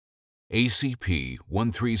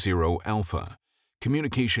ACP-130 Alpha,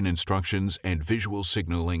 Communication Instructions and Visual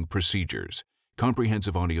Signaling Procedures,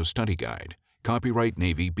 Comprehensive Audio Study Guide, copyright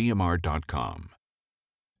NavyBMR.com.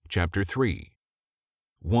 Chapter 3.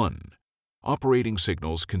 1. Operating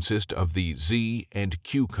signals consist of the Z and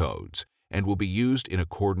Q codes and will be used in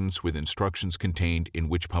accordance with instructions contained in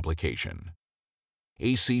which publication?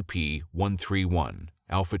 ACP-131,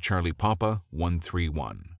 Alpha Charlie Papa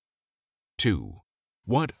 131. 2.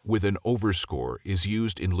 What with an overscore is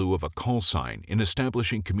used in lieu of a call sign in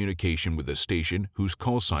establishing communication with a station whose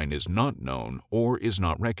call sign is not known or is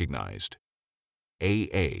not recognized?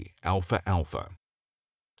 AA, Alpha Alpha.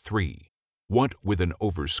 3. What with an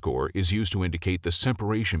overscore is used to indicate the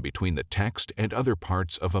separation between the text and other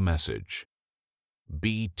parts of a message?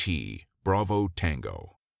 BT, Bravo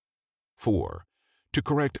Tango. 4. To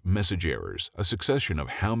correct message errors, a succession of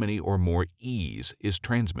how many or more E's is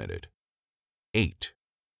transmitted? 8.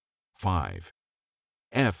 5.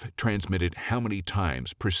 F transmitted how many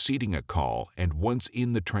times preceding a call and once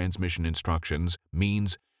in the transmission instructions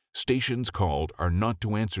means stations called are not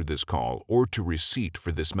to answer this call or to receipt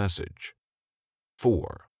for this message?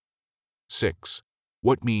 4. 6.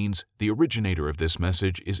 What means the originator of this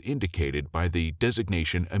message is indicated by the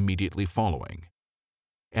designation immediately following?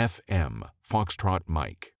 FM, Foxtrot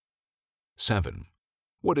Mike. 7.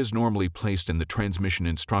 What is normally placed in the transmission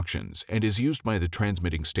instructions and is used by the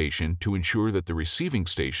transmitting station to ensure that the receiving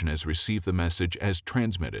station has received the message as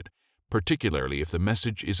transmitted, particularly if the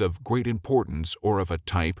message is of great importance or of a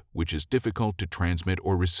type which is difficult to transmit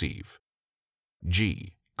or receive?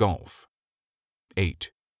 G. Golf.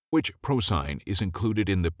 8. Which prosign is included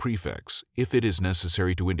in the prefix if it is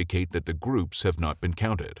necessary to indicate that the groups have not been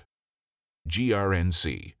counted?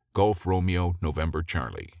 GRNC, Golf Romeo November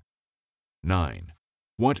Charlie. 9.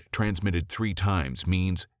 What transmitted 3 times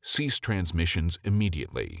means cease transmissions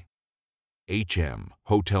immediately? HM,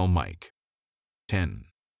 Hotel Mike. 10.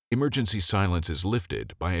 Emergency silence is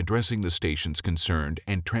lifted by addressing the stations concerned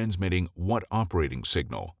and transmitting what operating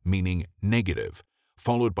signal, meaning negative,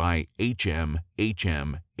 followed by HM,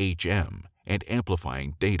 HM, HM, and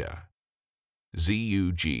amplifying data?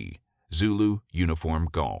 ZUG, Zulu Uniform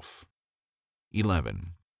Golf.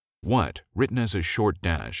 11. What, written as a short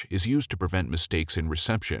dash, is used to prevent mistakes in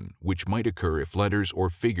reception which might occur if letters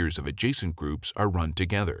or figures of adjacent groups are run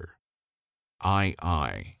together?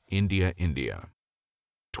 II, India, India.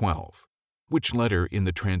 12. Which letter in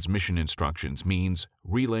the transmission instructions means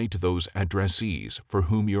relay to those addressees for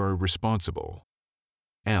whom you are responsible?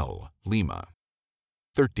 L, Lima.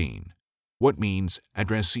 13. What means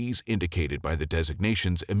addressees indicated by the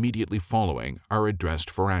designations immediately following are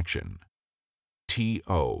addressed for action?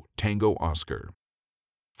 TO, Tango Oscar.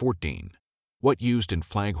 14. What used in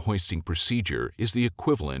flag hoisting procedure is the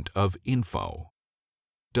equivalent of info?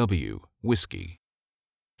 W, Whiskey.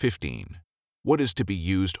 15. What is to be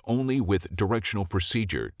used only with directional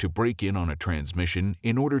procedure to break in on a transmission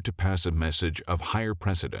in order to pass a message of higher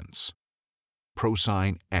precedence?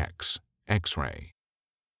 Prosign X, X-ray.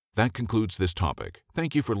 That concludes this topic.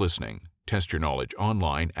 Thank you for listening. Test your knowledge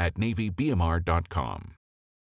online at NavyBMR.com.